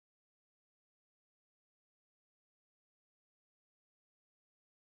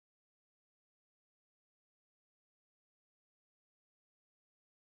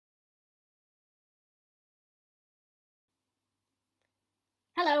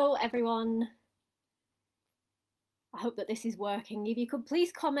everyone. I hope that this is working. If you could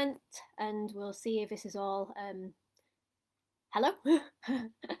please comment and we'll see if this is all... Hello?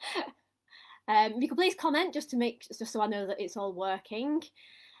 If you could please comment just so I know that it's all working.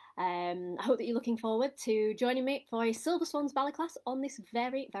 I hope that you're looking forward to joining me for a Silver Swans ballet class on this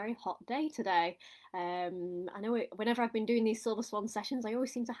very, very hot day today. I know whenever I've been doing these Silver Swan sessions, I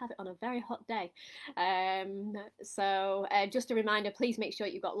always seem to have it on a very hot day. So just a reminder, please make sure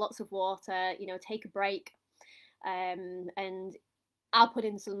you've got lots of water, take a break. And I'll put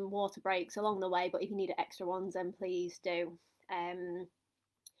in some water breaks along the way, but if you need extra ones, then please do.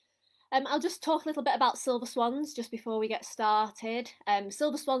 I'll just talk a little bit about Silver Swans just before we get started.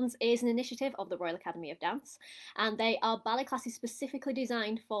 Silver Swans is an initiative of the Royal Academy of Dance, and they are ballet classes specifically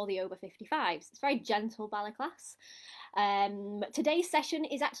designed for the over 55s. It's a very gentle ballet class. Today's session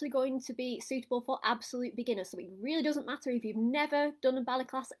is actually going to be suitable for absolute beginners, so it really doesn't matter if you've never done a ballet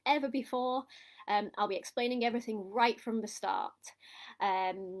class ever before. I'll be explaining everything right from the start.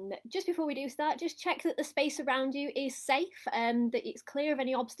 Just before we do start, just check that the space around you is safe, that it's clear of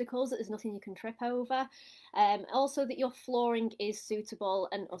any obstacles, that there's nothing you can trip over, also that your flooring is suitable,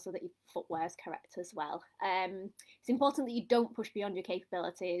 and also that your footwear is correct as well. It's important that you don't push beyond your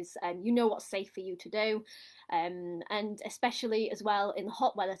capabilities, and you know what's safe for you to do, and especially as well in the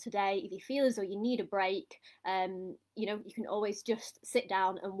hot weather today, if you feel as though you need a break, you can always just sit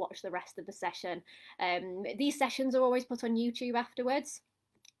down and watch the rest of the session. These sessions are always put on YouTube afterwards.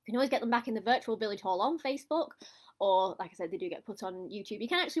 You can always get them back in the virtual village hall on Facebook, or like I said, they do get put on YouTube. You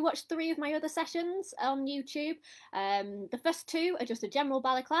can actually watch 3 of my other sessions on YouTube. The first 2 are just a general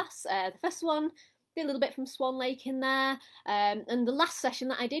ballet class. The first one, did a little bit from Swan Lake in there, and the last session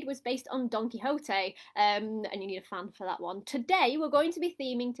that I did was based on Don Quixote, and you need a fan for that one. Today we're going to be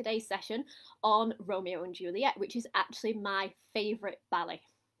theming today's session on Romeo and Juliet, which is actually my favourite ballet.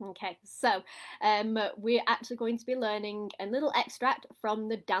 Okay, so we're actually going to be learning a little extract from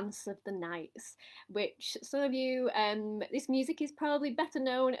the Dance of the Knights, which some of you, this music is probably better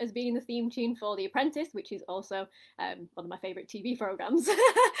known as being the theme tune for The Apprentice, which is also one of my favourite TV programmes.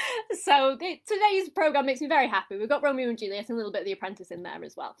 So today's programme makes me very happy. We've got Romeo and Juliet and a little bit of The Apprentice in there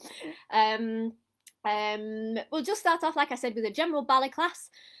as well. We'll just start off, like I said, with a general ballet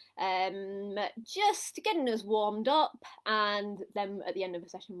class. Just getting us warmed up, and then at the end of the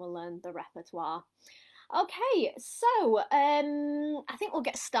session we'll learn the repertoire. Okay, so I think we'll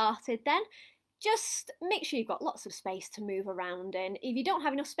get started then. Just make sure you've got lots of space to move around in. If you don't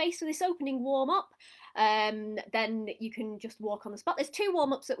have enough space for this opening warm-up, then you can just walk on the spot. There's 2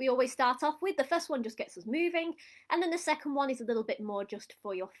 warm-ups that we always start off with. The first one just gets us moving, and then the second one is a little bit more just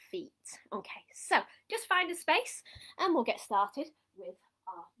for your feet. Okay, so just find a space and we'll get started with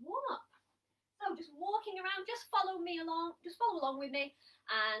our warm-up. So just walking around, just follow along with me,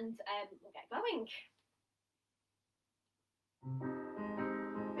 and we'll get going.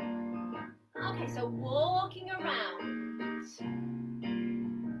 Okay, so walking around.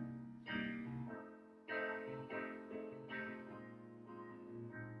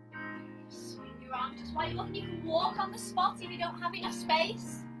 Swing your arms just while you're walking. You can walk on the spot if you don't have enough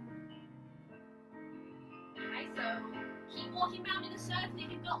space. Okay, so keep walking around in a circle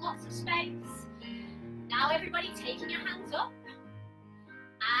if you've got lots of space. Now everybody taking your hands up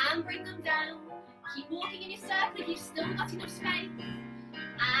and bring them down. Keep walking in your circle if you've still got enough space.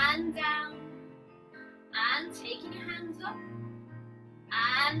 And down. And taking your hands up.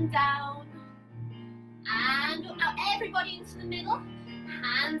 And down. And up. Now everybody into the middle.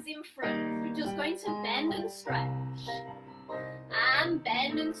 Hands in front. We're just going to bend and stretch. And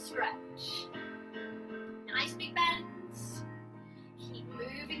bend and stretch. Nice big bends. Keep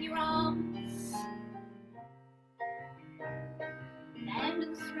moving your arms. Bend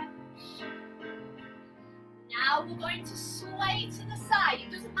and stretch. Now we're going to sway to the side.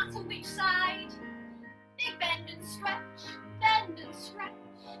 It doesn't matter which side. Big bend and stretch. Bend and stretch.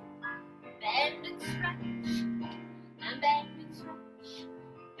 Bend and stretch. And bend and stretch.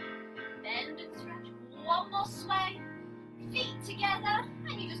 Bend and stretch. One more sway. Feet together.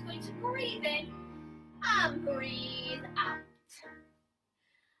 And you're just going to breathe in and breathe out.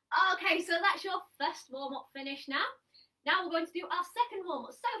 Okay, so that's your first warm-up finish now. Now we're going to do our second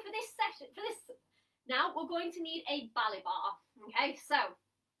warm-up. So for this session, now we're going to need a ballet bar. Okay, so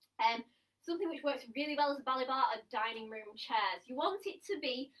something which works really well as a ballet bar are dining room chairs. You want it to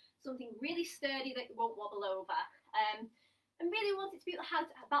be something really sturdy that you won't wobble over, and really want it to be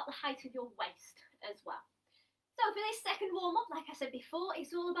about the height of your waist as well. So for this second warm-up, like I said before,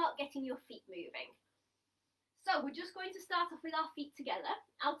 it's all about getting your feet moving. So we're just going to start off with our feet together.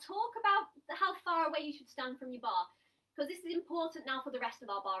 I'll talk about how far away you should stand from your bar, because this is important now for the rest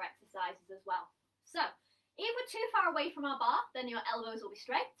of our barre exercises as well. So, if we're too far away from our barre, then your elbows will be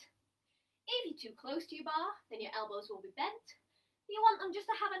straight. If you're too close to your barre, then your elbows will be bent. You want them just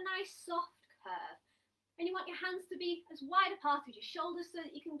to have a nice soft curve. And you want your hands to be as wide apart as your shoulders so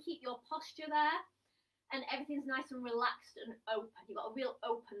that you can keep your posture there. And everything's nice and relaxed and open. You've got a real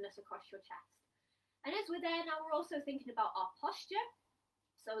openness across your chest. And as we're there now, we're also thinking about our posture.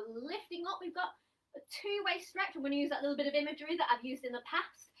 So lifting up, we've got a two-way stretch. I'm going to use that little bit of imagery that I've used in the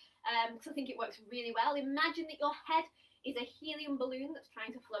past because I think it works really well. Imagine that your head is a helium balloon that's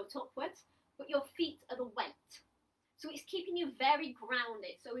trying to float upwards, but your feet are the weight. So it's keeping you very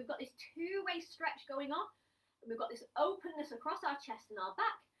grounded. So we've got this two-way stretch going on, and we've got this openness across our chest and our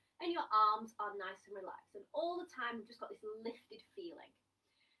back, and your arms are nice and relaxed. And all the time, we've just got this lifted feeling.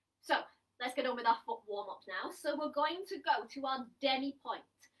 So let's get on with our foot warm-ups now. So we're going to go to our demi-point.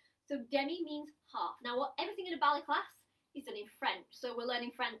 So demi means half. Now, everything in a ballet class is done in French. So we're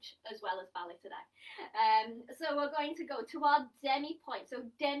learning French as well as ballet today. So we're going to go to our demi-point. So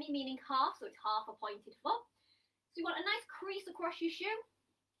demi meaning half, so it's half a pointed foot. So you want a nice crease across your shoe.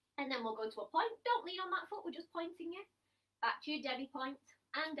 And then we'll go to a point. Don't lean on that foot, we're just pointing it. Back to your demi-point.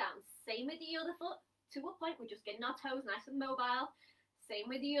 And down. Same with the other foot, to a point. We're just getting our toes nice and mobile. Same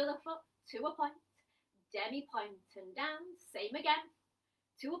with the other foot, to a point. Demi-point and down. Same again,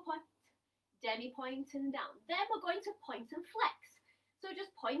 to a point. Demi-point and down. Then we're going to point and flex. So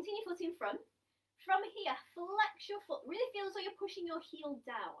just pointing your foot in front. From here, flex your foot. Really feel as though you're pushing your heel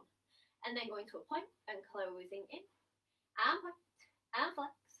down. And then going to a point and closing in. And point and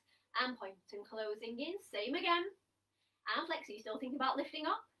flex. And point and closing in. Same again. And flex, so you still think about lifting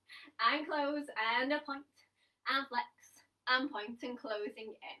up, and close, and a point, and flex, and point, and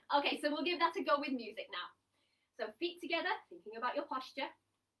closing in. Okay, so we'll give that a go with music now. So feet together, thinking about your posture.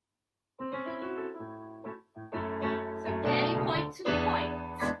 So demi-point to a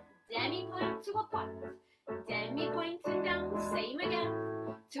point, demi-point to a point, demi-point and down, same again,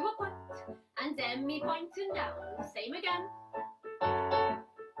 to a point, and demi-point and down, same again.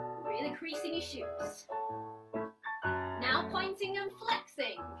 Really creasing your shoes. Now pointing and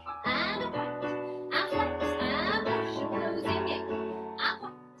flexing, and a point, and flex, and push, and closing in, and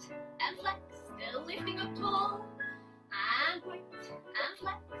point, and flex, still lifting up tall, and point, and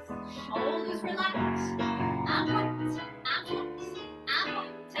flex, shoulders relaxed, and point, and flex, and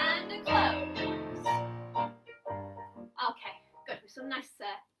point, and a close. Okay, good, with some nice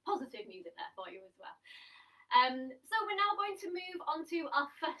positive music there for you as well. So we're now going to move on to our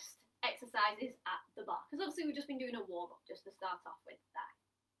first exercises at the barre, because obviously we've just been doing a warm-up just to start off with there.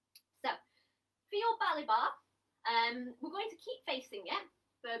 So for your ballet barre, we're going to keep facing it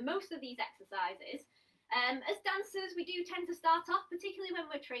for most of these exercises. As dancers, we do tend to start off, particularly when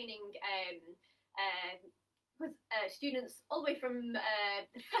we're training with students all the way from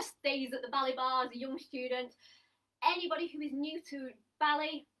the first days at the ballet barre as a young student. Anybody who is new to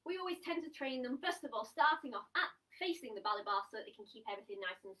ballet, we always tend to train them, first of all, starting off at facing the ballet barre so that they can keep everything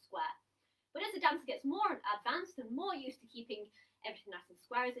nice and square. But as the dancer gets more advanced and more used to keeping everything nice and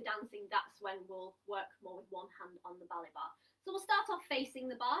square as they're dancing, that's when we'll work more with one hand on the ballet barre. So we'll start off facing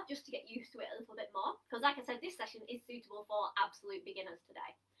the barre just to get used to it a little bit more, because like I said, this session is suitable for absolute beginners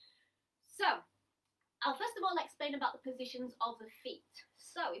today. So I'll first of all explain about the positions of the feet.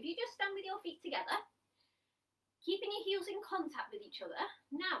 So if you just stand with your feet together, keeping your heels in contact with each other.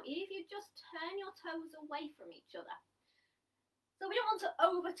 Now, if you just turn your toes away from each other. So we don't want to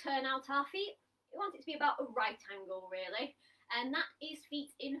overturn out our feet. We want it to be about a right angle, really. And that is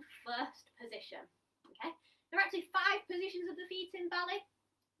feet in first position. Okay? There are actually 5 positions of the feet in ballet.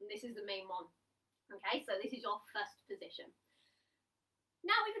 And this is the main one. Okay, so this is your first position.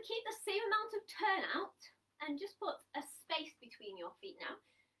 Now, if we keep the same amount of turnout and just put a space between your feet now.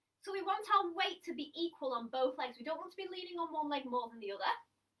 So we want our weight to be equal on both legs. We don't want to be leaning on one leg more than the other.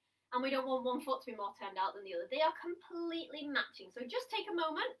 And we don't want one foot to be more turned out than the other. They are completely matching. So just take a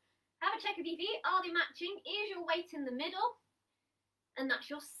moment, have a check of your feet. Are they matching? Is your weight in the middle? And that's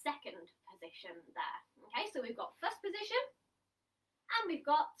your second position there. Okay, so we've got first position and we've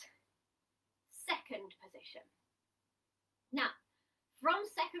got second position. Now, from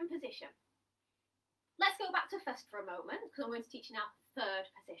second position, let's go back to first for a moment, because I'm going to teach you now third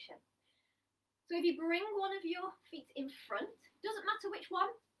position. So if you bring one of your feet in front, doesn't matter which one,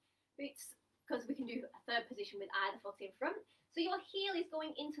 it's because we can do a third position with either foot in front. So your heel is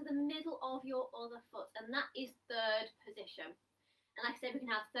going into the middle of your other foot, and that is third position. And like I said, we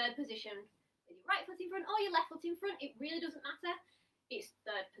can have third position with your right foot in front or your left foot in front. It really doesn't matter. It's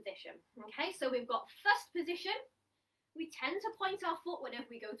third position. Okay, so we've got first position. We tend to point our foot whenever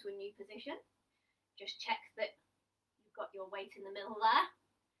we go to a new position. Just check that you've got your weight in the middle there.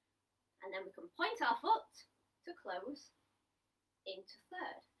 And then we can point our foot to close into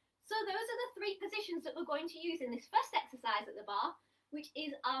third. So those are the three positions that we're going to use in this first exercise at the bar, which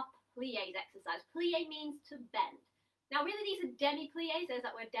is our pliés exercise. Plié means to bend. Now really these are demi-pliés, there's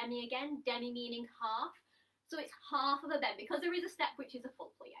that word demi again, demi meaning half. So it's half of a bend because there is a step which is a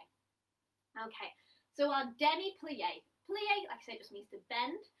full plié. Okay, so our demi-plié. Plié, like I say, just means to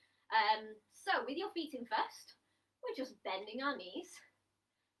bend. So with your feet in first, we're just bending our knees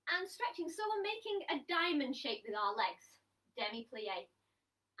and stretching. So we're making a diamond shape with our legs. Demi-plié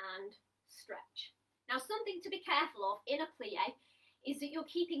and stretch. Now something to be careful of in a plié is that you're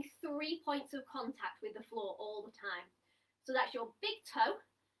keeping 3 points of contact with the floor all the time. So that's your big toe,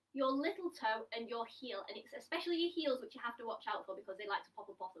 your little toe and your heel, and it's especially your heels which you have to watch out for because they like to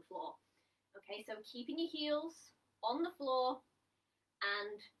pop up off the floor. Okay, so keeping your heels on the floor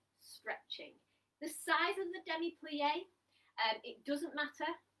and stretching. The size of the demi-plié, it doesn't matter,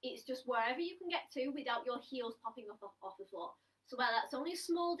 it's just wherever you can get to without your heels popping up off the floor. So whether that's only a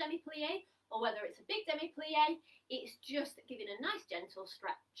small demi-plié or whether it's a big demi-plié, it's just giving a nice gentle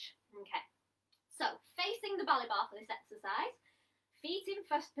stretch. Okay, so facing the ballet bar for this exercise, feet in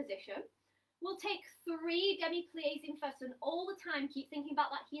first position. We'll take 3 demi-pliés in first and all the time keep thinking about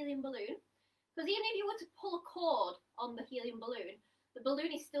that helium balloon, because even if you were to pull a cord on the helium balloon, the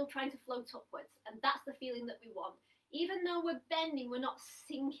balloon is still trying to float upwards, and that's the feeling that we want. Even though we're bending, we're not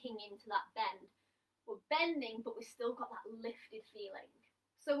sinking into that bend. We're bending, but we've still got that lifted feeling.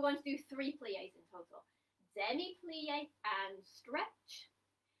 So we're going to do 3 pliés in total. Demi-plié and stretch.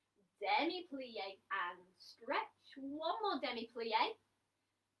 Demi-plié and stretch. One more demi-plié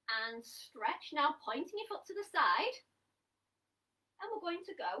and stretch. Now pointing your foot to the side. And we're going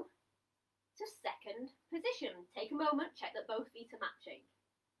to go to second position. Take a moment, check that both feet are matching.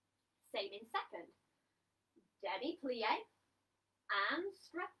 Same in second. Demi-plié and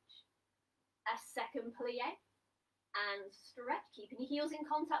stretch. A second plié and stretch, keeping your heels in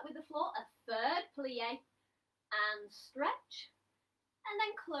contact with the floor. A third plié and stretch. And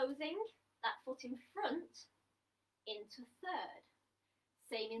then closing that foot in front into third.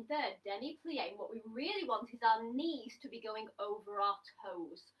 Same in third, demi-plié. What we really want is our knees to be going over our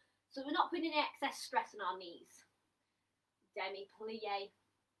toes. So we're not putting excess stress on our knees. Demi-plié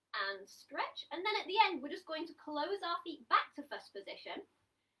and stretch. And then at the end, we're just going to close our feet back to first position.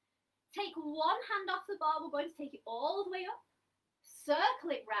 Take one hand off the bar, we're going to take it all the way up,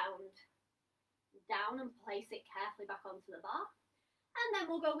 circle it round, down and place it carefully back onto the bar. And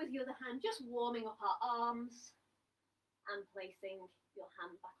then we'll go with the other hand, just warming up our arms and placing your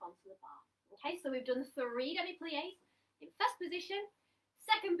hand back onto the bar. Okay, so we've done 3 demi-pliés in first position,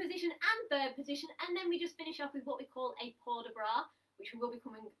 second position and third position, and then we just finish off with what we call a port de bras, which we will be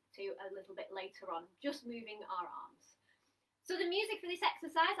coming to a little bit later on, just moving our arms. So the music for this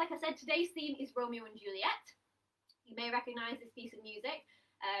exercise, like I said, today's theme is Romeo and Juliet. You may recognise this piece of music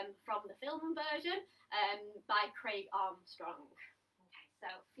from the film version by Craig Armstrong. Okay, so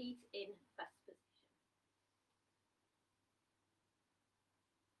feet in first position.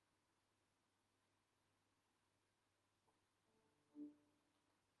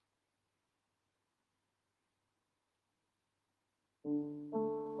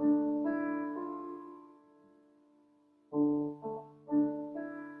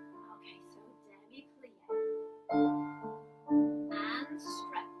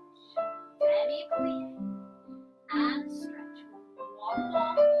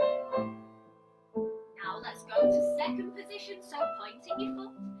 So pointing your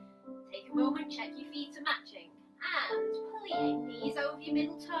foot, take a moment, check your feet are matching, and plie, knees over your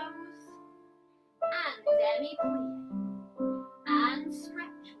middle toes, and demi-plie, and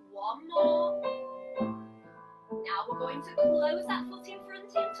stretch, one more. Now we're going to close that foot in front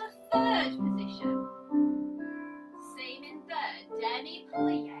into third position, same in third,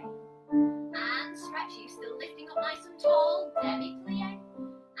 demi-plie, and stretch, you still lifting up nice and tall, demi-plie,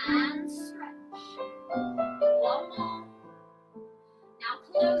 and stretch, one more. Now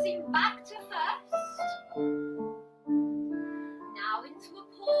closing back to first. Now into a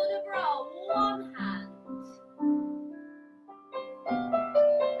port de bras, one hand.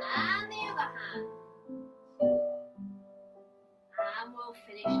 And the other hand. And we'll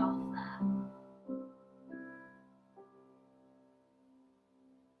finish off there.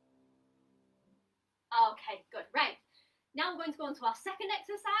 Okay, good, right. Now we're going to go on to our second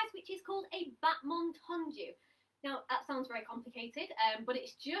exercise, which is called a battement tendu. Now, that sounds very complicated, but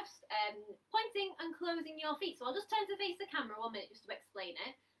it's just pointing and closing your feet. So I'll just turn to face the camera 1 minute just to explain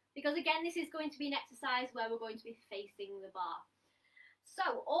it. Because again, this is going to be an exercise where we're going to be facing the bar.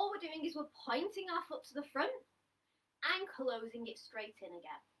 So all we're doing is we're pointing our foot to the front and closing it straight in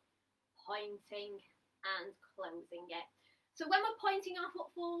again. Pointing and closing it. So when we're pointing our foot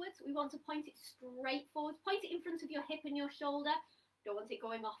forwards, we want to point it straight forward. Point it in front of your hip and your shoulder. Don't want it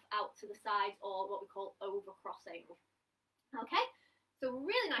going off out to the sides or what we call overcrossing. Okay, so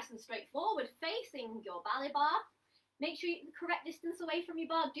really nice and straightforward, facing your ballet bar. Make sure you're the correct distance away from your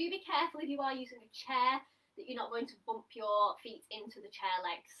bar. Do be careful if you are using a chair that you're not going to bump your feet into the chair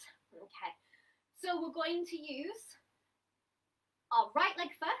legs. Okay, so we're going to use our right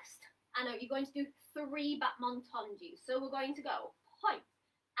leg first. And you're going to do 3 battement tendus. So we're going to go point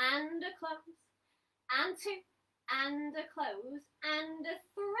and a close, and 2, and a close, and a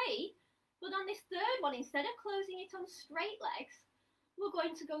 3. But on this third one, instead of closing it on straight legs, we're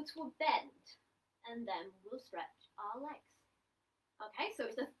going to go to a bend, and then we'll stretch our legs. Okay,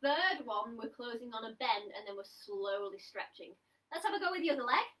 so it's the third one, we're closing on a bend, and then we're slowly stretching. Let's have a go with the other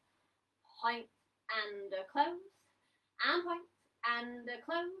leg. Point and a close, and point and a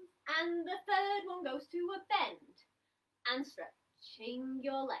close. And the third one goes to a bend and stretching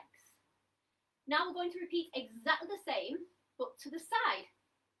your legs. Now we're going to repeat exactly the same, but to the side.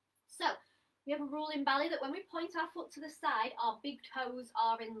 So we have a rule in ballet that when we point our foot to the side, our big toes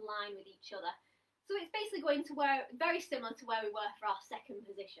are in line with each other. So it's basically going to very similar to where we were for our second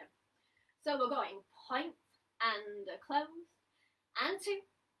position. So we're going point and a close, and 2,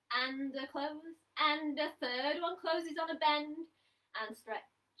 and a close, and a third one closes on a bend and stretch.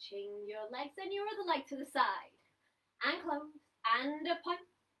 Your legs and your other leg to the side, and close, and a point,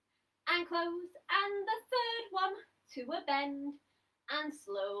 and close, and the third one to a bend, and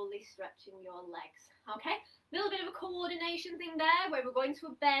slowly stretching your legs. Okay, a little bit of a coordination thing there where we're going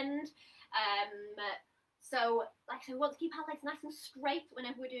to a bend. So like I said, we want to keep our legs nice and straight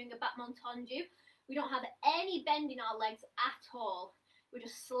whenever we're doing a battement tendu. We don't have any bend in our legs at all. We're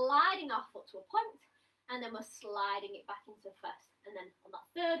just sliding our foot to a point, and then we're sliding it back into first. And then on that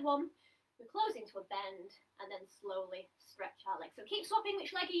third one, we're closing to a bend and then slowly stretch our legs. So keep swapping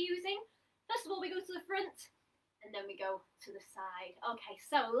which leg you're using. First of all, we go to the front and then we go to the side. Okay,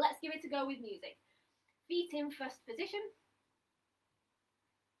 so let's give it a go with music. Feet in first position.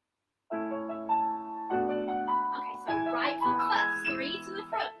 Okay, so right foot first, 3 to the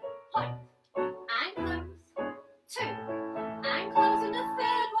front, point, and close, 2, and close, and the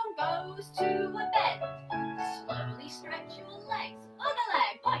third one goes to a bend. Slowly stretch your legs. Other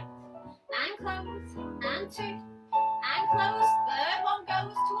leg, point, and close, and 2, and close. Third one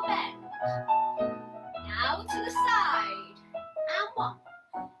goes to a bend. Now to the side, and 1,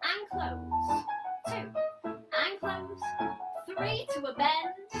 and close, 2, and close, 3 to a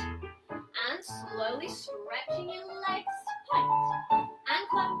bend, and slowly stretching your legs, point, and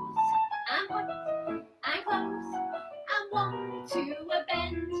close, and point, and close, and 1 to a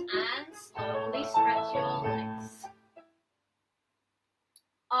bend, and slowly stretch your legs.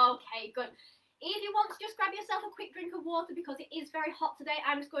 Okay, good. If you want to just grab yourself a quick drink of water because it is very hot today,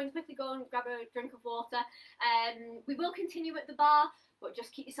 I'm just going to quickly go and grab a drink of water. We will continue at the bar, but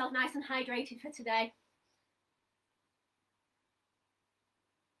just keep yourself nice and hydrated for today.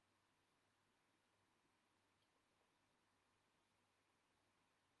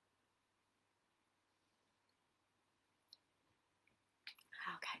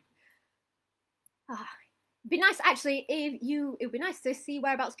 Okay. Be nice actually if you, it would be nice to see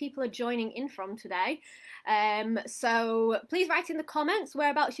whereabouts people are joining in from today. So please write in the comments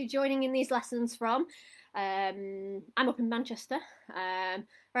whereabouts you're joining in these lessons from. I'm up in Manchester,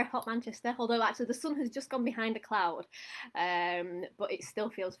 very hot Manchester, although actually the sun has just gone behind a cloud, but it still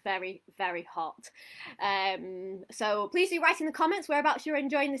feels very, very hot. So please do write in the comments whereabouts you're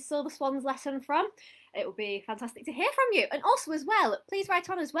enjoying this Silver Swans lesson from. It would be fantastic to hear from you. And also as well, please write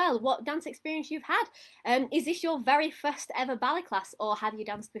on as well what dance experience you've had. Is this your very first ever ballet class or have you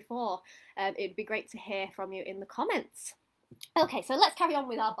danced before? It'd be great to hear from you in the comments. Okay, so let's carry on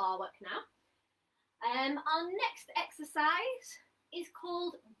with our bar work now. Our next exercise is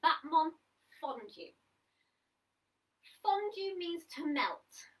called battement fondue. Fondue means to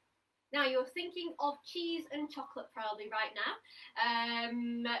melt. Now you're thinking of cheese and chocolate probably right now,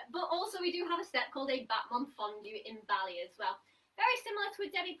 but also we do have a step called a battement fondue in ballet as well. Very similar to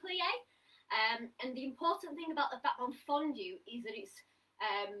a demi-plie, and the important thing about the battement fondue is that it's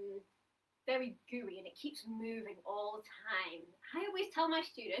very gooey and it keeps moving all the time. I always tell my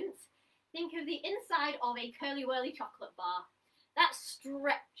students, think of the inside of a curly whirly chocolate bar. That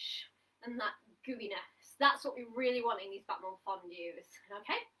stretch and that gooiness, that's what we really want in these battement fondues,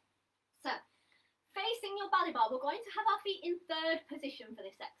 okay? So, facing your ballet bar, we're going to have our feet in third position for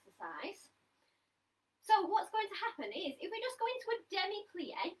this exercise. So what's going to happen is, if we just go into a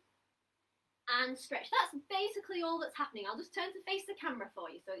demi-plie, and stretch. That's basically all that's happening. I'll just turn to face the camera for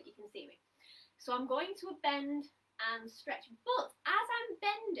you so that you can see me. So I'm going to bend and stretch, but as I'm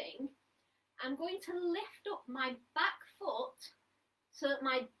bending, I'm going to lift up my back foot so that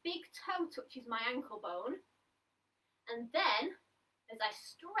my big toe touches my ankle bone, and then as I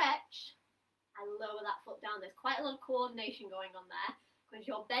stretch, I lower that foot down. There's quite a lot of coordination going on there because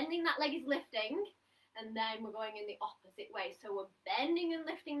you're bending, that leg is lifting, and then we're going in the opposite way. So we're bending and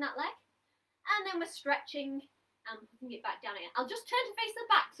lifting that leg, and then we're stretching and putting it back down again. I'll just turn to face the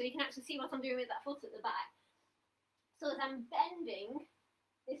back so you can actually see what I'm doing with that foot at the back. So as I'm bending,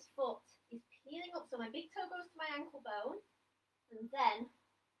 this foot is peeling up, so my big toe goes to my ankle bone, and then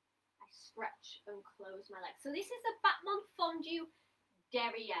I stretch and close my legs. So this is a battement fondu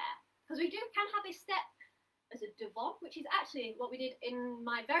derriere, because we can have a step as a devant, which is actually what we did in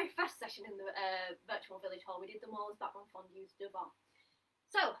my very first session in the virtual village hall. We did them all as battement fondus devant.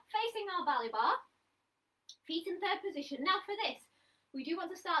 So facing our ballet bar, feet in third position. Now for this, we do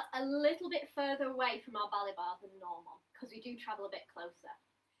want to start a little bit further away from our ballet bar than normal, because we do travel a bit closer.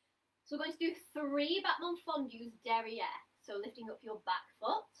 So we're going to do 3 battement fondus derriere. So lifting up your back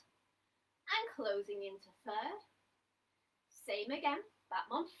foot and closing into third. Same again,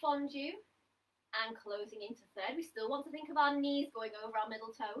 battement fondu and closing into third. We still want to think of our knees going over our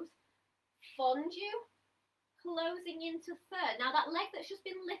middle toes. Fondu, closing into third. Now that leg that's just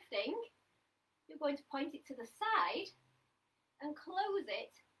been lifting, you're going to point it to the side and close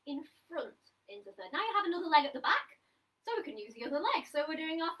it in front into third. Now you have another leg at the back, so we can use the other leg. So we're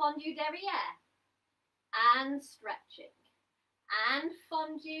doing our fondu derriere and stretching and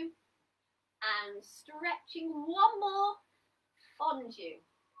fondu and stretching. One more, fondu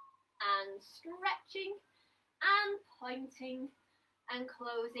and stretching and pointing and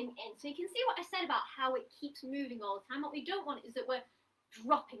closing in. So you can see what I said about how it keeps moving all the time. What we don't want is that we're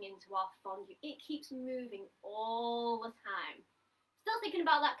dropping into our fondu. It keeps moving all the time. Still thinking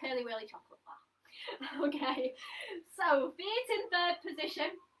about that curly whirly chocolate bar. Okay, so feet in third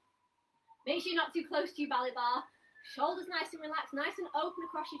position. Make sure you're not too close to your ballet bar. Shoulders nice and relaxed, nice and open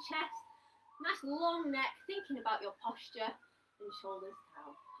across your chest. Nice long neck, thinking about your posture, and shoulders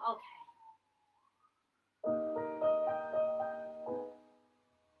down. Okay.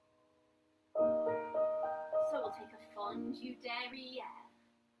 So we'll take a fondu derriere.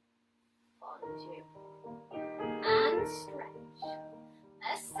 Fondu. And stretch.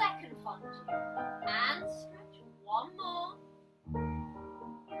 A second fondu. And stretch. One more.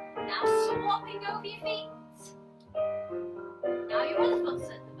 Now swapping over your feet. Now your other foot's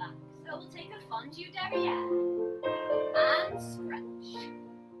at the back. So we'll take a fondu derriere. And stretch.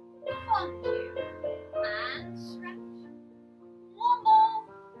 Fondu. And stretch. One more.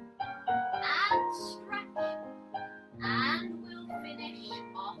 And stretch. And we'll finish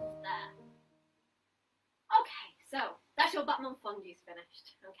off there. Okay, so that's your battement fondus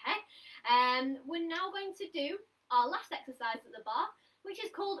finished. Okay, we're now going to do our last exercise at the bar, which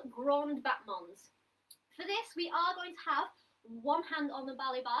is called grand battements. For this, we are going to have one hand on the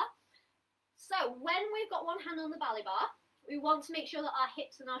ballet bar. So when we've got one hand on the ballet bar, we want to make sure that our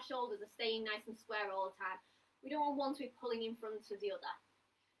hips and our shoulders are staying nice and square all the time. We don't want one to be pulling in front of the other.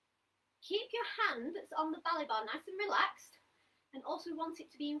 Keep your hand that's on the ballet bar nice and relaxed, and also want it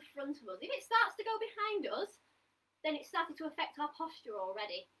to be in front of us. If it starts to go behind us, then it's started to affect our posture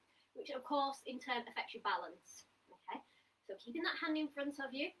already, which of course in turn affects your balance. Okay, so keeping that hand in front of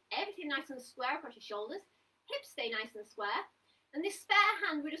you, everything nice and square across your shoulders, hips stay nice and square, and this spare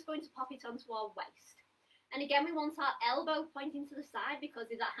hand we're just going to pop it onto our waist. And again, we want our elbow pointing to the side, because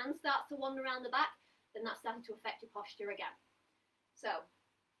if that hand starts to wander around the back, then that's starting to affect your posture again. So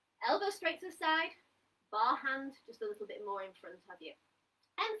elbow straight to the side, bar hand just a little bit more in front of you,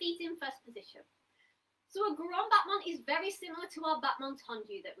 and feet in first position. So a grand battement is very similar to our battement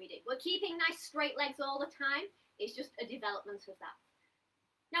tendu that we did. We're keeping nice straight legs all the time. It's just a development of that.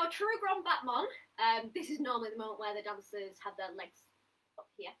 Now a true grand battement, this is normally the moment where the dancers have their legs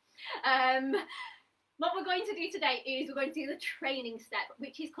up here. What we're going to do today is we're going to do the training step,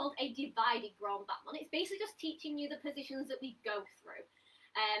 which is called a divided grand battement. It's basically just teaching you the positions that we go through.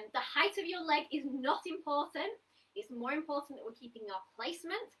 The height of your leg is not important. It's more important that we're keeping our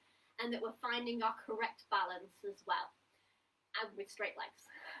placement and that we're finding our correct balance as well, and with straight legs.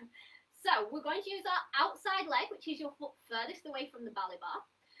 So we're going to use our outside leg, which is your foot furthest away from the ballet bar.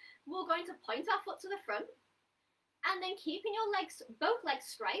 We're going to point our foot to the front, and then keeping your legs, both legs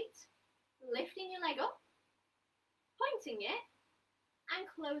straight, lifting your leg up, pointing it, and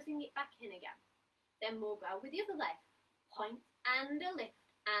closing it back in again. Then we'll go with the other leg. Point and a lift,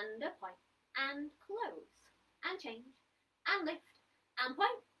 and a point, and close, and change, and lift, and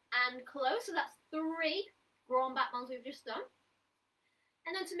point, and close. So that's 3 grand back ones we've just done.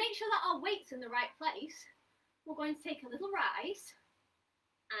 And then to make sure that our weight's in the right place, we're going to take a little rise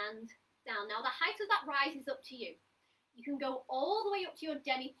and down. Now the height of that rise is up to you. You can go all the way up to your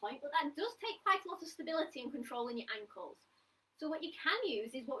demi point, but that does take quite a lot of stability and control in your ankles. So what you can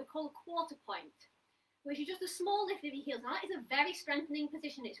use is what we call a quarter point, which is just a small lift of your heels. Now that is a very strengthening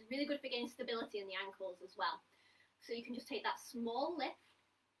position. It's really good for getting stability in the ankles as well. So you can just take that small lift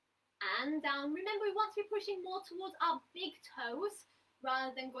and down. Remember, we want to be pushing more towards our big toes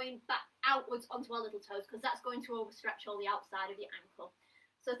rather than going back outwards onto our little toes, because that's going to overstretch all the outside of your ankle.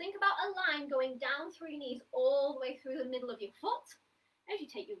 So think about a line going down through your knees all the way through the middle of your foot as you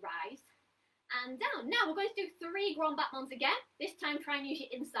take your rise and down. Now we're going to do 3 grand back ones again. This time try and use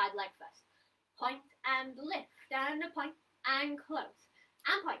your inside leg first. Point and lift and a point and close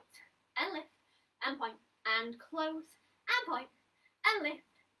and point and lift and point and close and point and lift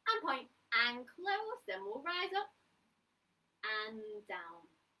and point and close. Then we'll rise up and down.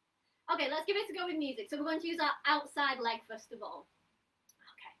 Okay, let's give it a go with music. So we're going to use our outside leg first of all.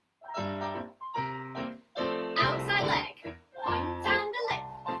 Outside leg, point and a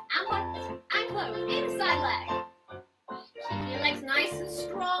lift, and point and close. Inside leg, keep your legs nice and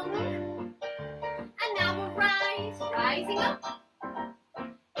strong. And now we'll rise, rising up.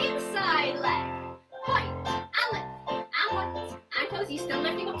 Inside leg, point and lift, and point and close. You're still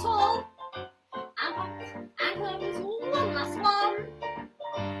lifting up tall. And point and close. One last one.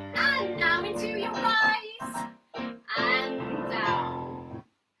 And now into your rise. And down.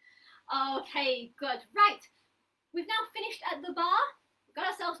 Okay, good. Right, we've now finished at the bar. We've got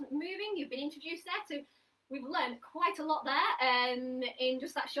ourselves moving. You've been introduced there, so we've learned quite a lot there in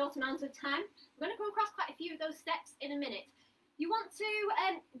just that short amount of time. We're going to come across quite a few of those steps in a minute. You want to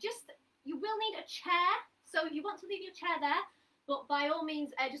you will need a chair, so if you want to leave your chair there, but by all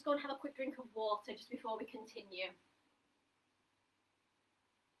means, just go and have a quick drink of water just before we continue.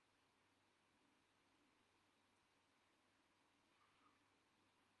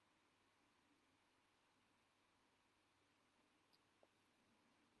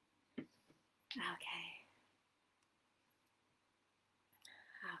 Okay.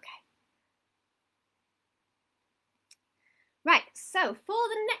 Right, so for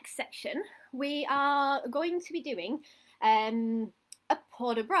the next section, we are going to be doing a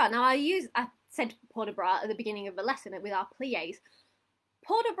port de bras. Now I said port de bras at the beginning of the lesson with our pliés.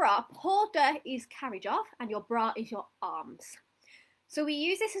 Port de bras, porter is carriage of, and your bras is your arms. So we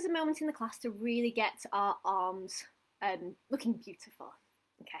use this as a moment in the class to really get our arms looking beautiful.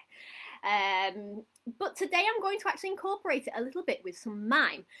 Okay. But today I'm going to actually incorporate it a little bit with some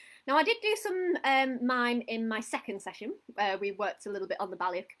mime. Now I did do some mime in my second session. We worked a little bit on the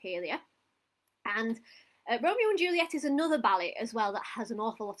Ballet of Coppelia. And Romeo and Juliet is another ballet as well that has an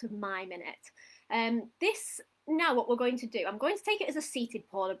awful lot of mime in it. Now what we're going to do, I'm going to take it as a seated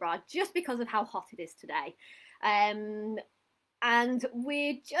port de bras just because of how hot it is today. And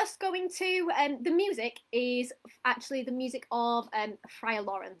we're just going to, the music is actually the music of Friar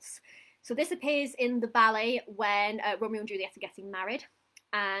Lawrence. So this appears in the ballet when Romeo and Juliet are getting married.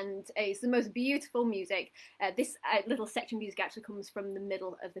 And it's the most beautiful music. This little section music actually comes from the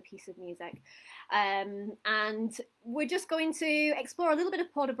middle of the piece of music. And we're just going to explore a little bit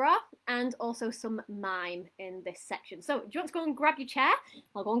of port de bras and also some mime in this section. So do you want to go and grab your chair?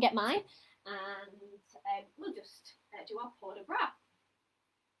 I'll go and get mine. And we'll just do our port de bras.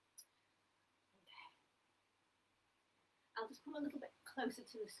 Okay. I'll just come a little bit closer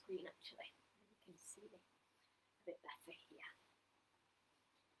to the screen actually. You can see me a bit better here.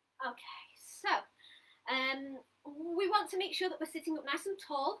 Okay, so we want to make sure that we're sitting up nice and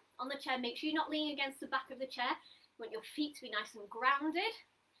tall on the chair. Make sure you're not leaning against the back of the chair. You want your feet to be nice and grounded.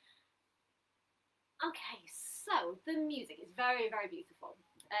 Okay, so the music is very, very beautiful.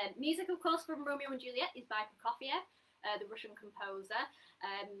 Music, of course, from Romeo and Juliet is by Prokofiev, the Russian composer.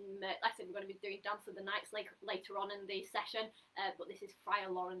 Like I said, we're going to be doing Dance of the Nights later on in the session, but this is Friar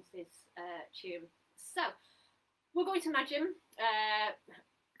Lawrence's tune. So we're going to imagine,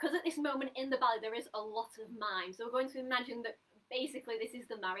 because at this moment in the ballet there is a lot of mime, so we're going to imagine that basically this is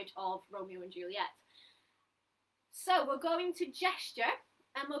the marriage of Romeo and Juliet. So we're going to gesture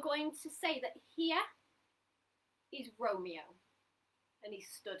and we're going to say that here is Romeo and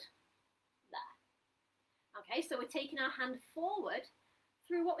he's stood there. Okay, so we're taking our hand forward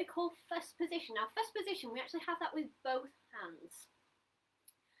through what we call first position. Now first position, we actually have that with both hands.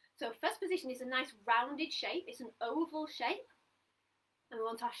 So first position is a nice rounded shape, it's an oval shape. And we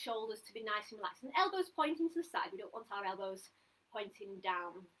want our shoulders to be nice and relaxed. And elbows pointing to the side. We don't want our elbows pointing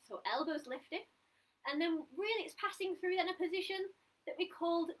down. So elbows lifted. And then really it's passing through then a position that we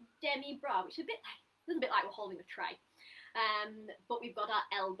called demi-bras, which is a little bit like we're holding a tray. But we've got our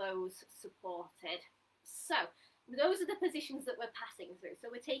elbows supported. So those are the positions that we're passing through. So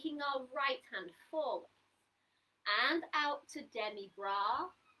we're taking our right hand forward and out to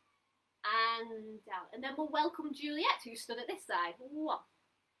demi-bras and down. And then we'll welcome Juliet, who stood at this side. 1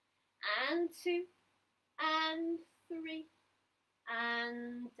 and 2 and 3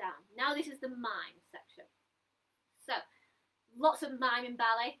 and down. Now this is the mime section. So lots of mime in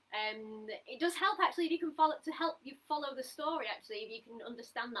ballet. It does help actually if you can follow the story actually, if you can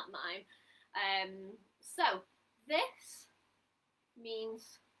understand that mime. So this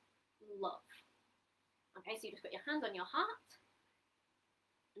means love. Okay, so you just put your hand on your heart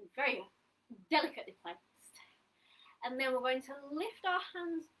and very delicately placed. And then we're going to lift our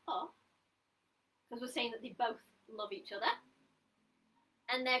hands up because we're saying that they both love each other.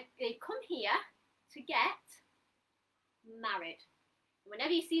 And they come here to get married.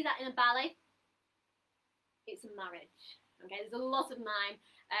 Whenever you see that in a ballet, it's a marriage. Okay, there's a lot of mime.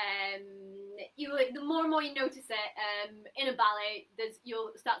 The more and more you notice it in a ballet,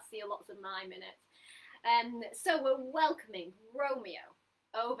 you'll start to see lots of mime in it. So we're welcoming Romeo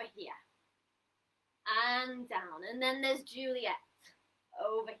over here and down, and then there's Juliet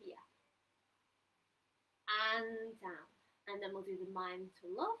over here and down, and then we'll do the mime to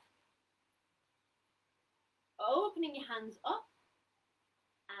love, opening your hands up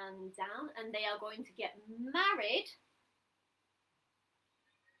and down, and they are going to get married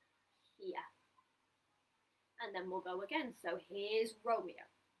here. And then we'll go again. So here's Romeo,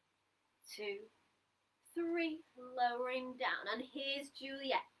 2, 3, lowering down, and here's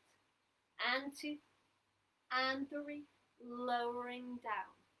Juliet, and 2 and 3, lowering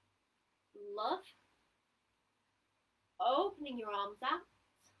down. Love, opening your arms out,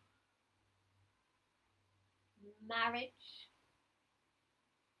 marriage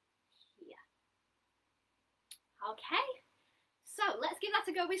here. Okay, so let's give that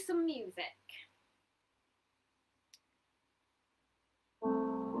a go with some music.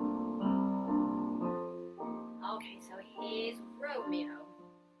 Okay, so here's Romeo.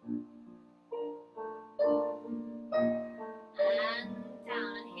 And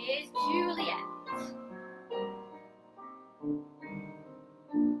down, and here's Juliet.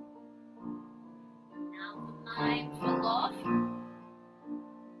 Now the mime for love.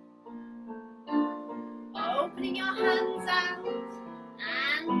 Opening your hands out,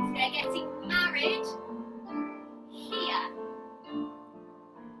 and they're getting married here.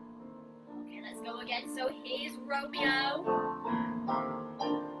 Okay, let's go again. So here's Romeo.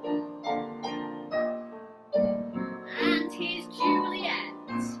 And here's Juliet.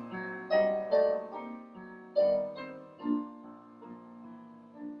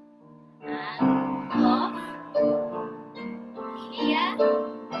 And love here.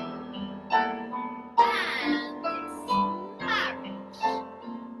 And it's marriage.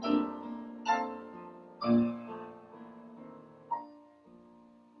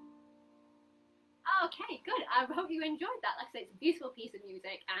 Okay, good. I hope you enjoyed that. Like I say, it's a beautiful piece of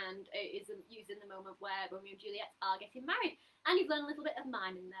music, and it is used in the moment where Romeo and Juliet are getting married. And you've learned a little bit of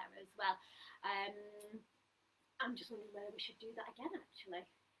mime in there as well. I'm just wondering whether we should do that again, actually.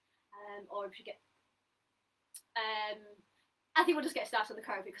 Or if we should get... I think we'll just get started on the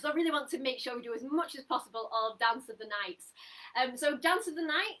choreography, because I really want to make sure we do as much as possible of Dance of the Nights. So Dance of the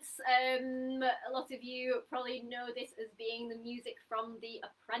Nights, a lot of you probably know this as being the music from The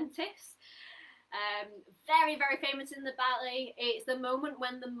Apprentice. Very, very famous in the ballet. It's the moment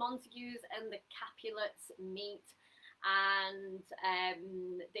when the Montagues and the Capulets meet, and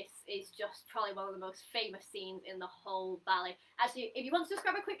this is just probably one of the most famous scenes in the whole ballet. Actually, if you want to just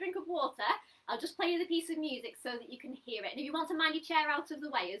grab a quick drink of water, I'll just play you the piece of music so that you can hear it. And if you want to mind your chair out of the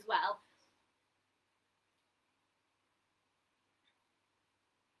way as well.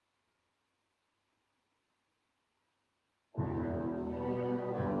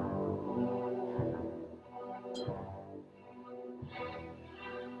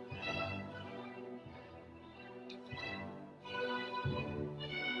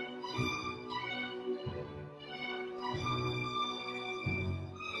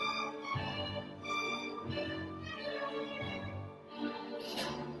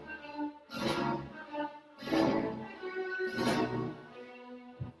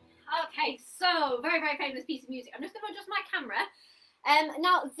 Okay, so very, very famous piece of music. I'm just going to adjust my camera.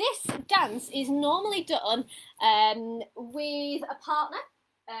 Now, this dance is normally done with a partner.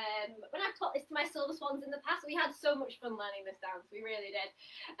 When I've taught this to my Silver Swans in the past, we had so much fun learning this dance. We really did.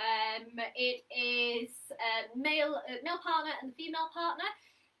 It is male partner and female partner.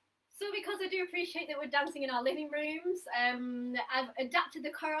 So because I do appreciate that we're dancing in our living rooms, I've adapted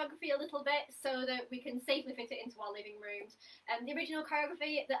the choreography a little bit so that we can safely fit it into our living rooms. The original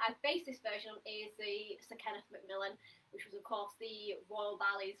choreography that I've based this version on is the Sir Kenneth Macmillan, which was of course the Royal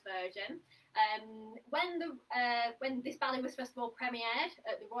Ballet's version. When this ballet was first of all premiered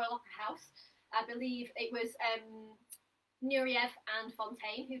at the Royal Opera House, I believe it was Nureyev and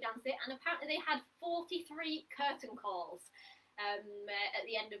Fontaine who danced it, and apparently they had 43 curtain calls at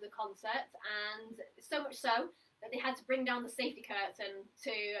the end of the concert, and so much so that they had to bring down the safety curtain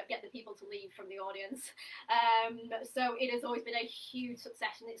to get the people to leave from the audience. So it has always been a huge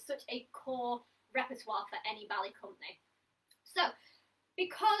success, and it's such a core repertoire for any ballet company. So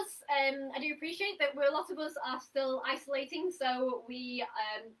because I do appreciate that a lot of us are still isolating, so we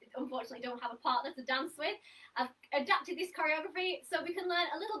unfortunately don't have a partner to dance with, I've adapted this choreography so we can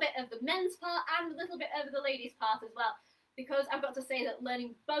learn a little bit of the men's part and a little bit of the ladies' part as well, because I've got to say that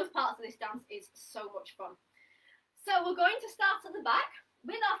learning both parts of this dance is so much fun. So we're going to start at the back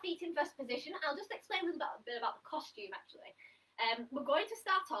with our feet in first position. I'll just explain a little bit about the costume actually. We're going to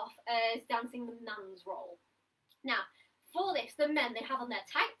start off as dancing the man's role. Now, for this, the men, they have on their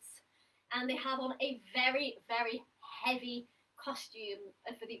tights and they have on a very, very heavy costume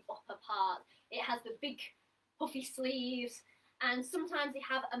for the upper part. It has the big puffy sleeves, and sometimes they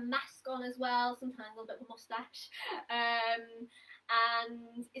have a mask on as well, sometimes a little bit of a moustache. And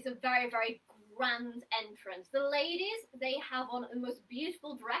it's a very, very grand entrance. The ladies, they have on the most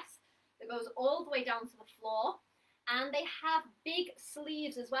beautiful dress that goes all the way down to the floor, and they have big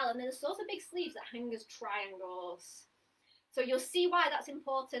sleeves as well, and they're the sort of big sleeves that hang as triangles. So you'll see why that's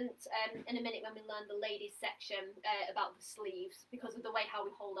important in a minute when we learn the ladies section about the sleeves, because of the way how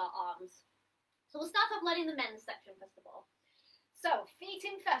we hold our arms. So we'll start off learning the men's section first of all. So feet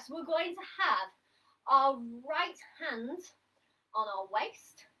in first, we're going to have our right hand on our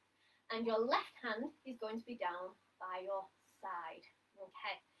waist, and your left hand is going to be down by your side.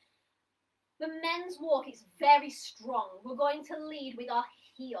 Okay. The men's walk is very strong. We're going to lead with our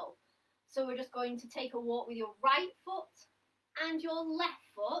heel. So we're just going to take a walk with your right foot and your left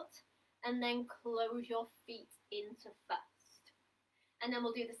foot, and then close your feet into first. And then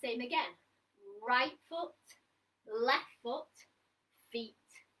we'll do the same again. Right foot, left foot, feet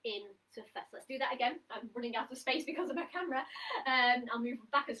into first. Let's do that again. I'm running out of space because of my camera. I'll move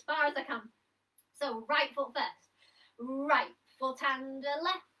back as far as I can. So right foot first, right foot and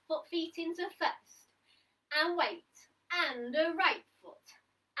left foot, feet into first, and wait, and a right foot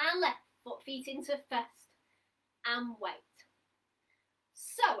and left foot, feet into first, and wait.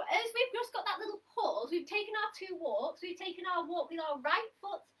 So as we've just got that little pause, we've taken our two walks. We've taken our walk with our right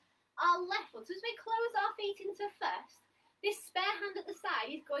foot, our left foot. So as we close our feet into first, this spare hand at the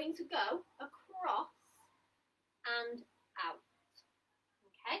side is going to go across and out.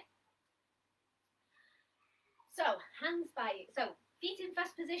 Okay. So feet in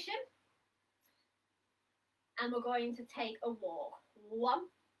first position, and we're going to take a walk. 1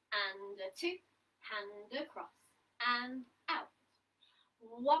 and 2, hand across and out.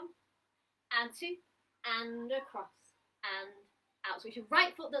 1 and 2 and across and out. So it's your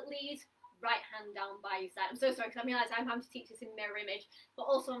right foot that leads, right hand down by your side. I'm so sorry because I realised I'm having to teach this in mirror image, but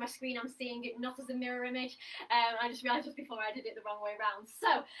also on my screen I'm seeing it not as a mirror image. I just realised just before I did it the wrong way around.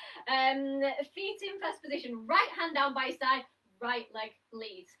 So feet in first position, right hand down by your side, right leg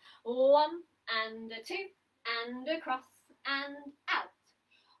leads. 1 and 2 and across and out.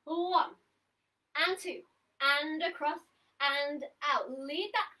 1 and 2 and across and out. Lead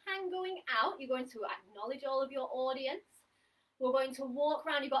that hand going out. You're going to acknowledge all of your audience. We're going to walk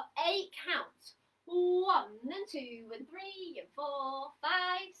around. You've got 8 counts. 1 and 2 and 3 and 4, 5,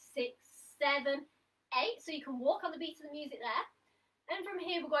 6, 7, 8. So you can walk on the beat of the music there. And from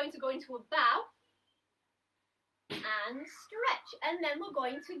here we're going to go into a bow and stretch. And then we're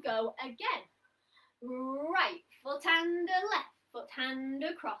going to go again. Right foot and left foot, hand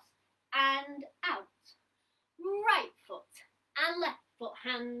across and out. Right foot and left foot,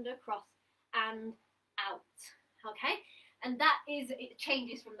 hand across and out. Okay, and that is, it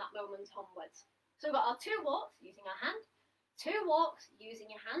changes from that moment onwards. So we've got our 2 walks using our hand, 2 walks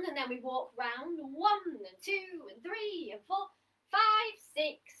using your hand, and then we walk round 1 and 2 and 3 and 4, 5,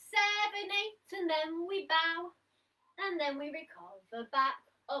 6, 7, 8, and then we bow, and then we recover back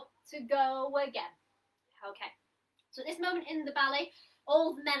up to go again. Okay, so at this moment in the ballet,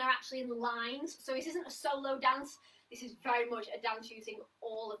 all the men are actually in lines, so this isn't a solo dance. This is very much a dance using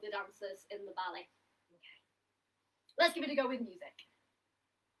all of the dancers in the ballet. Okay, let's give it a go with music.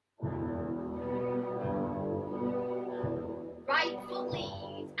 Right foot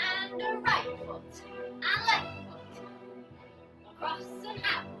leads, and a right foot, and left foot, across and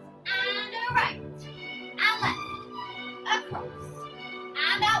out, and a right, and left, across,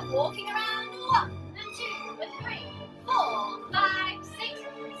 and out, walking around, 1 and 2 and 3, 4, 5, 6,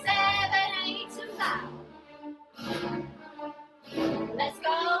 7, 8, and down. Let's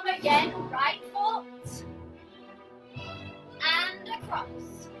go again, right foot, and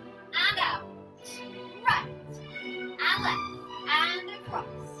across, and out, right, and left, and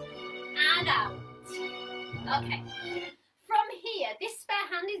across, and out. Okay, from here, this spare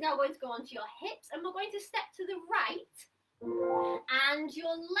hand is now going to go onto your hips, and we're going to step to the right, and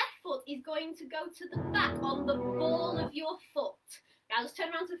your left foot is going to go to the back on the ball of your foot. Now just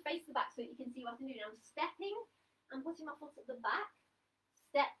turn around to face the back so that you can see what I'm doing. I'm stepping and putting my foot at the back,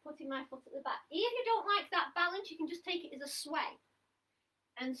 step, putting my foot at the back. If you don't like that balance, you can just take it as a sway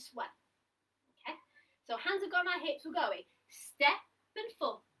and sway. Okay, so hands have got my hips, we're going step and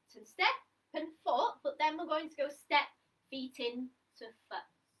foot and step and foot, but then we're going to go step, feet in to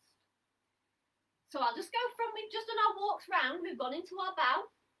first. So I'll just go from, we've just done our walks round, we've gone into our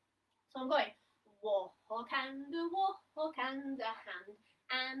bow. So I'm going walk and a walk and a hand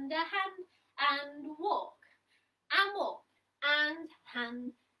and a hand and walk and walk and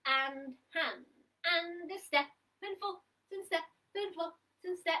hand and hand and a step and foot and step and foot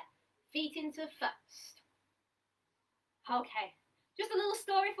and step, feet into first. Okay, just a little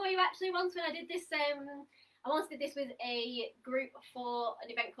story for you actually. Once when I did this, I once did this with a group for an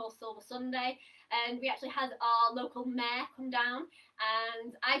event called Silver Sunday, and we actually had our local mayor come down,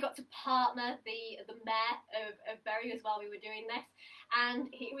 and I got to partner the mayor of Bury as well. We were doing this, and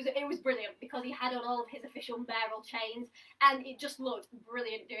it was brilliant because he had on all of his official mayoral chains, and it just looked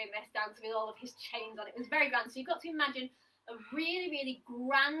brilliant doing this dance with all of his chains on. It was very grand. So you've got to imagine a really, really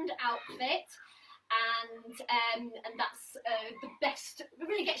grand outfit. And that's the best. It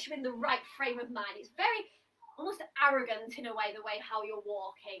really gets you in the right frame of mind. It's very almost arrogant in a way, the way how you're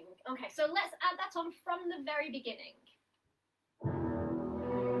walking. Okay, so let's add that on from the very beginning.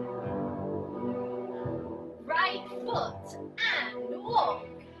 Right foot and walk,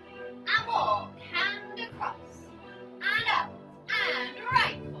 hand across, and up, and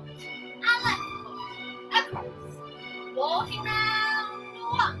right foot, and left foot, across, walking round,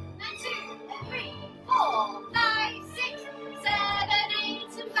 1 and 2 and 3, 4, 5, 6, 7, 8,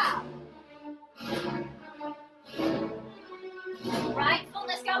 and bow. Right foot,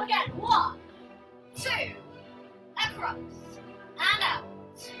 let's go again. 1, 2, across, and out.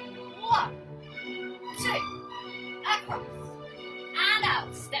 1, 2, across, and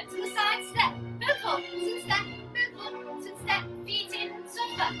out. Step to the side, step, and foot, and step, and foot, and step, feet into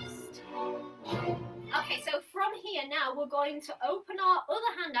first. Okay, so from here now, we're going to open our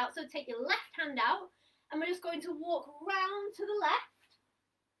other hand out. So take your left hand out, and we're just going to walk round to the left,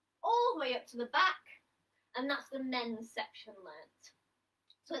 all the way up to the back, and that's the men's section learnt.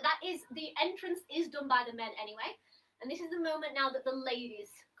 So that is, the entrance is done by the men anyway, and this is the moment now that the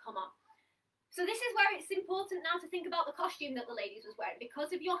ladies come on. So this is where it's important now to think about the costume that the ladies was wearing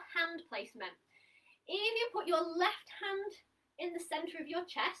because of your hand placement. If you put your left hand in the centre of your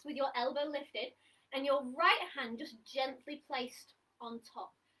chest with your elbow lifted and your right hand just gently placed on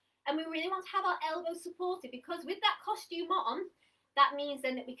top, and we really want to have our elbows supported because with that costume on, that means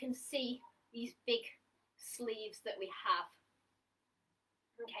then that we can see these big sleeves that we have.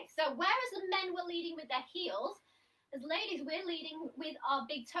 Okay, so whereas the men were leading with their heels, as ladies we're leading with our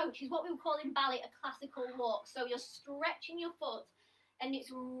big toe, which is what we would call in ballet a classical walk. So you're stretching your foot and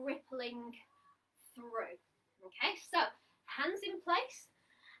it's rippling through. Okay, so hands in place,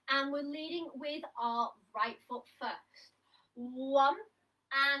 and we're leading with our right foot first. 1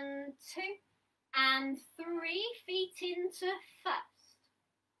 and 2 and 3, feet into first.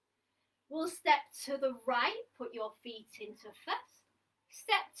 We'll step to the right, put your feet into first.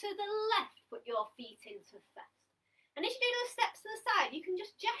 Step to the left, put your feet into first. And as you do those steps to the side, you can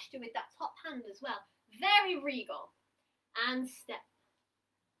just gesture with that top hand as well. Very regal. And step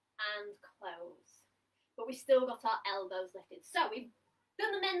and close. But we've still got our elbows lifted. So we've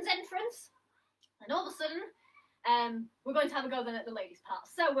done the men's entrance, and all of a sudden, we're going to have a go then at the ladies' part.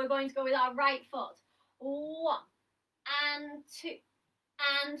 So we're going to go with our right foot. 1 and 2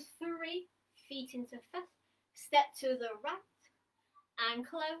 and 3, feet into first. Step to the right and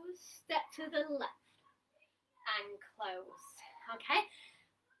close. Step to the left and close. Okay,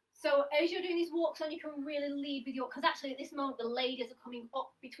 so as you're doing these walks on, you can really lead with your, because actually at this moment the ladies are coming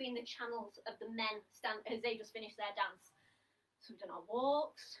up between the channels of the men as they just finished their dance. So we've done our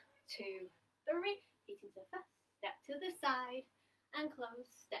walks, 2, 3, feet into first, step to the side and close,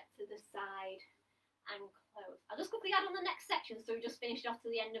 step to the side and close. I'll just quickly add on the next section, so we just finished off to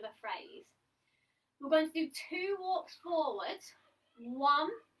the end of a phrase. We're going to do 2 walks forward, 1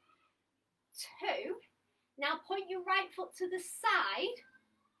 2. Now point your right foot to the side,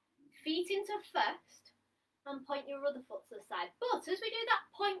 feet into first, and point your other foot to the side. But as we do that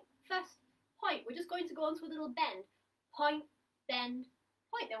point, first point, we're just going to go on to a little bend. Point, bend,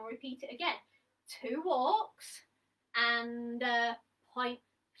 point. Then we'll repeat it again. 2 walks, and point,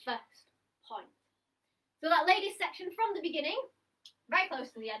 first, point. So that ladies section from the beginning, very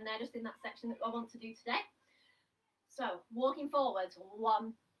close to the end there, just in that section that I want to do today. So, walking forwards,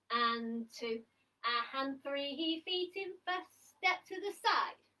 1 and 2, and 3 feet in first, step to the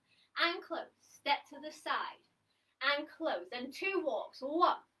side, and close, step to the side, and close, then 2 walks,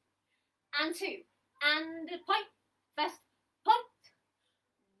 1 and 2, and point, first, point,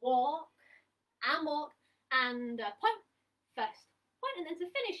 walk, and point, first, point, and then to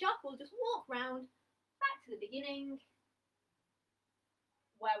finish off, we'll just walk round, back to the beginning,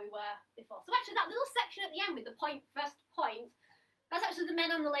 where we were before. So actually that little section at the end with the point, first point, that's actually the men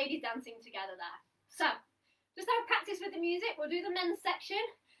and the ladies dancing together there. So, just have a practice with the music. We'll do the men's section,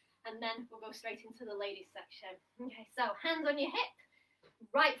 and then we'll go straight into the ladies section. Okay, so hands on your hip,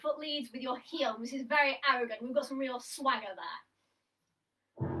 right foot leads with your heel. This is very arrogant. We've got some real swagger there.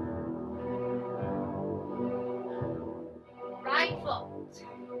 Right foot,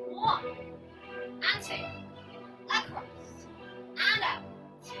 1 and 2, across, and out.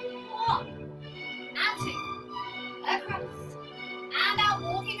 1 and 2, across, and out,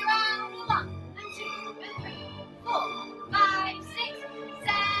 walking around, 1 and 2 and 3, 4, 5, 6,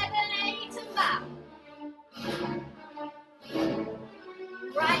 7, 8, and back.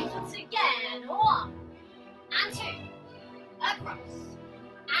 Right foot again, 1 and 2, across,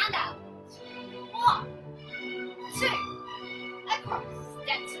 and out, 1, 2, across,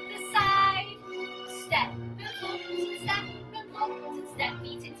 step to the side, step and foot, and step and foot, and step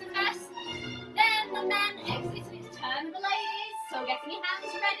feet into first, then the men exit and it's turn of the ladies, so getting your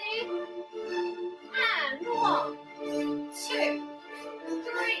hands ready, and 1, 2,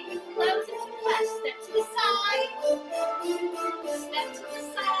 3, close into first, step to the side,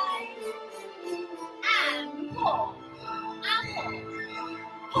 and walk,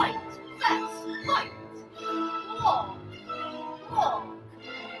 point, first, point, walk,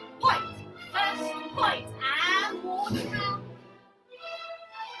 point, first, point, and walk around,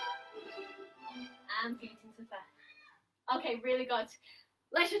 and feet into first. Okay, really good.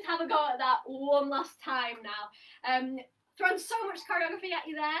 Let's just have a go at that one last time now. Thrown so much choreography at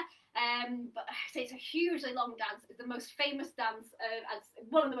you there, but I say it's a hugely long dance. It's the most famous dance,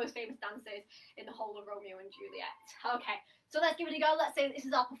 one of the most famous dances in the whole of Romeo and Juliet. Okay, so let's give it a go. Let's say this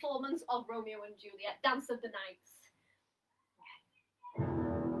is our performance of Romeo and Juliet, Dance of the Knights.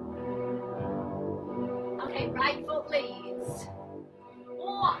 Okay, right foot leads.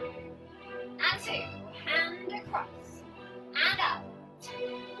 1 and 2, hand across, and out.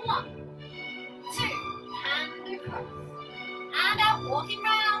 1, 2, hand across, and out, walking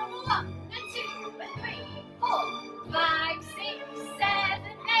round, 1 and 2 and 3, 4, 5, 6, 7,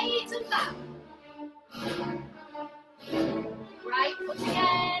 8, and back. Right foot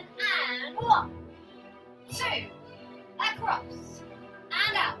again, and 1, 2, across,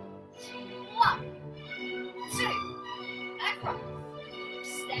 and out. 1, 2, across,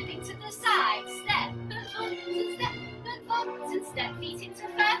 stepping to the side, step and foot, and step and foot, and step feet into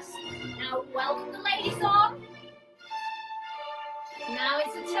first. Now welcome the ladies on. Now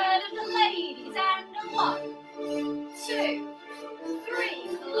it's the turn of the ladies, and 1, 2,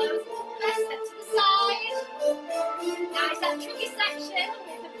 3, close to the first, step to the side. Now it's that tricky section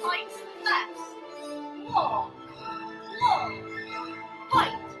with the points first. Walk,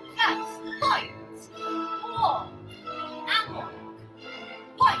 point, first, point, walk, and walk,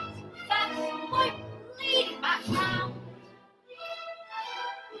 point, first, point, leading back round.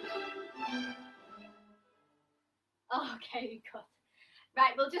 Okay, good.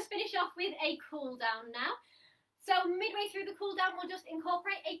 Right, we'll just finish off with a cool down now. So midway through the cool down, we'll just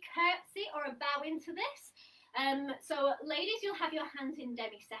incorporate a curtsy or a bow into this. So ladies, you'll have your hands in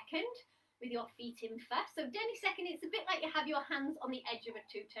demi-second with your feet in first. So demi-second, it's a bit like you have your hands on the edge of a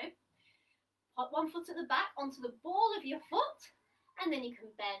tutu. Put one foot at the back onto the ball of your foot, and then you can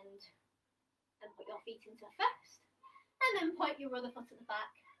bend and put your feet into first. And then point your other foot at the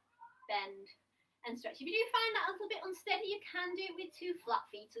back, bend, and stretch. If you do find that a little bit unsteady, you can do it with 2 flat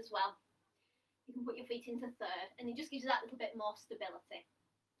feet as well. You can put your feet into third, and it just gives you that little bit more stability.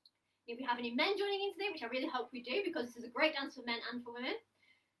 If we have any men joining in today, which I really hope we do, because this is a great dance for men and for women,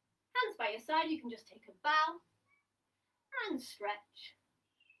 hands by your side, you can just take a bow, and stretch,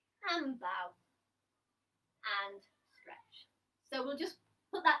 and bow, and stretch. So we'll just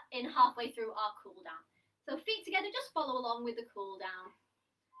put that in halfway through our cool down. So feet together, just follow along with the cool down.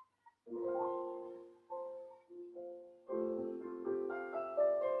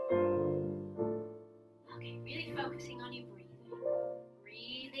 Okay, really focusing on your breathing.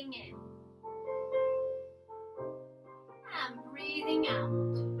 Breathing in. And breathing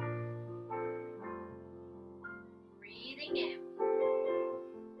out. Breathing in.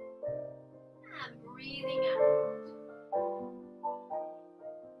 And breathing out.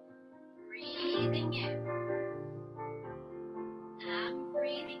 Breathing in. And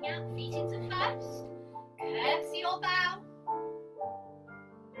breathing out. Feet into first. Curtsy or bow.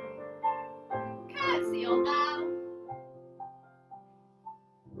 Curtsy or bow.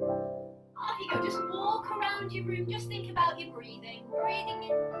 Off you go. Just walk around your room. Just think about your breathing. Breathing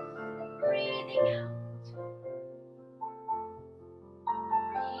in. Breathing out.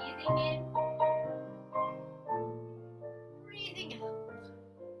 Breathing in. Breathing out.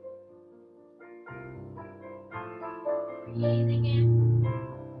 Breathing in.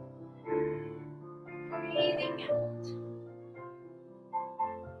 Breathing out.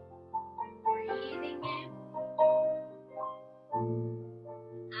 Breathing in.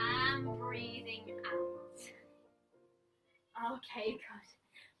 And breathing out. Okay, good.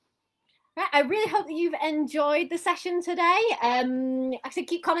 Right, I really hope that you've enjoyed the session today. Like I said,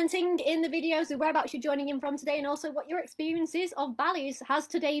 keep commenting in the videos of whereabouts you're joining in from today, and also what your experiences of ballets. Has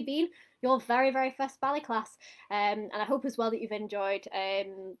today been your very, very first ballet class? And I hope as well that you've enjoyed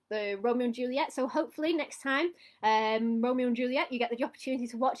the Romeo and Juliet. So hopefully next time, Romeo and Juliet, you get the opportunity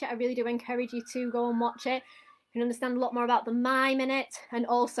to watch it. I really do encourage you to go and watch it. You can understand a lot more about the mime in it, and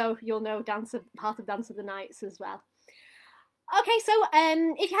also you'll know part of Dance of the Nights as well. Okay, so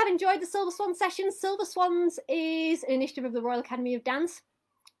if you have enjoyed the Silver Swans session, Silver Swans is an initiative of the Royal Academy of Dance,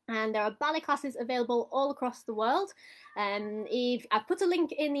 and there are ballet classes available all across the world. I've put a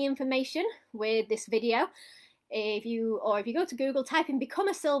link in the information with this video. If you go to Google, type in "Become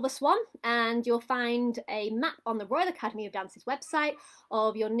a Silver Swan" and you'll find a map on the Royal Academy of Dance's website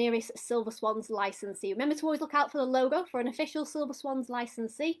of your nearest Silver Swans licensee. Remember to always look out for the logo for an official Silver Swans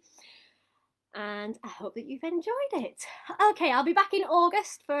licensee. And I hope that you've enjoyed it. Okay, I'll be back in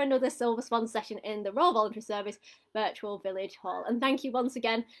August for another Silver Swan session in the Royal Voluntary Service Virtual Village Hall. And thank you once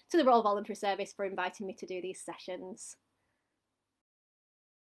again to the Royal Voluntary Service for inviting me to do these sessions.